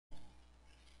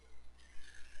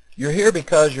You're here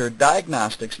because your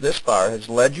diagnostics this far has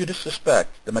led you to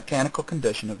suspect the mechanical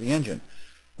condition of the engine.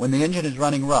 When the engine is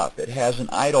running rough, it has an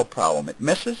idle problem, it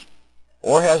misses,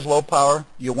 or has low power,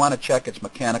 you want to check its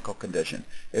mechanical condition.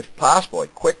 If possible, a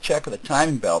quick check of the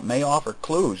timing belt may offer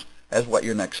clues as what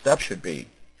your next step should be.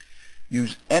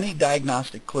 Use any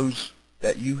diagnostic clues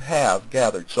that you have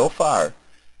gathered so far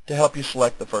to help you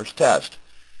select the first test.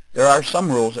 There are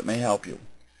some rules that may help you.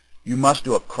 You must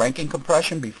do a cranking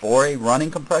compression before a running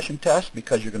compression test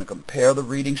because you're going to compare the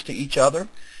readings to each other.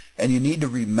 And you need to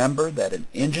remember that an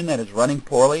engine that is running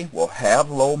poorly will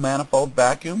have low manifold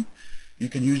vacuum. You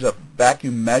can use a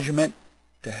vacuum measurement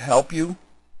to help you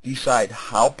decide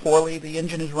how poorly the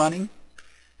engine is running.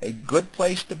 A good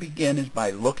place to begin is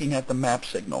by looking at the map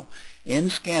signal in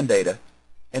scan data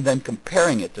and then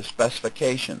comparing it to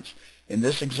specifications. In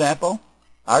this example,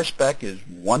 our spec is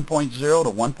 1.0 to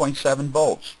 1.7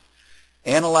 volts.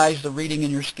 Analyze the reading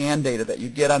in your scan data that you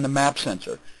get on the map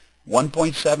sensor.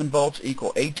 1.7 volts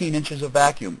equal 18 inches of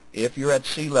vacuum if you're at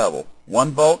sea level.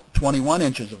 1 volt, 21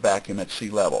 inches of vacuum at sea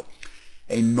level.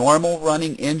 A normal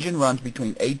running engine runs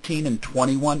between 18 and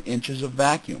 21 inches of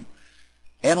vacuum.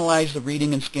 Analyze the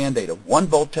reading in scan data. 1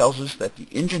 volt tells us that the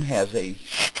engine has a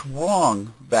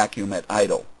strong vacuum at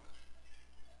idle.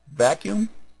 Vacuum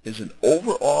is an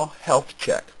overall health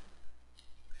check.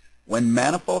 When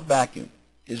manifold vacuum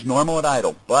is normal at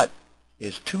idle but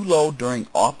is too low during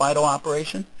off-idle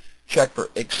operation, check for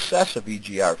excessive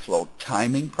EGR flow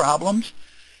timing problems.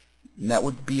 And that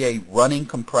would be a running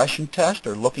compression test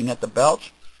or looking at the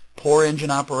belts. Poor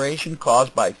engine operation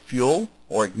caused by fuel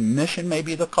or ignition may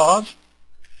be the cause.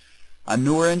 On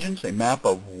newer engines, a map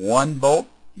of 1 volt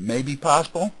may be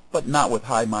possible, but not with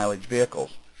high mileage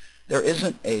vehicles. There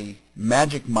isn't a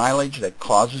magic mileage that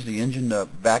causes the engine to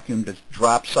vacuum to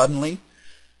drop suddenly.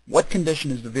 What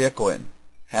condition is the vehicle in?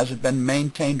 Has it been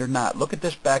maintained or not? Look at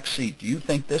this back seat. Do you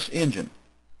think this engine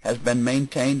has been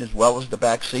maintained as well as the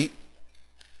back seat?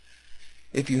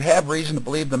 If you have reason to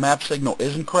believe the map signal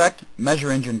isn't correct,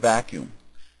 measure engine vacuum.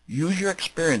 Use your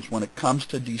experience when it comes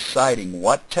to deciding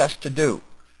what test to do.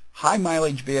 High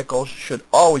mileage vehicles should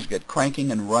always get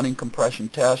cranking and running compression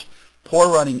tests. Poor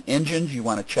running engines, you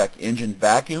want to check engine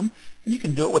vacuum, and you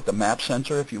can do it with the map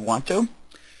sensor if you want to.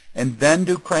 And then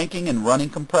do cranking and running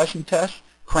compression tests.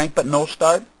 Crank but no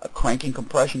start. A cranking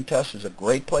compression test is a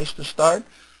great place to start.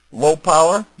 Low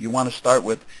power, you want to start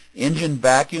with engine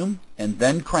vacuum and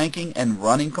then cranking and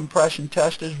running compression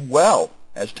test as well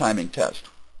as timing test.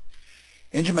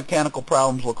 Engine mechanical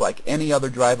problems look like any other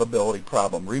drivability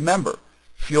problem. Remember,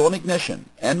 fuel and ignition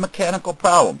and mechanical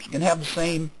problems can have the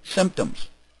same symptoms.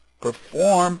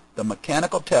 Perform the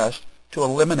mechanical test to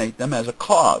eliminate them as a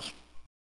cause.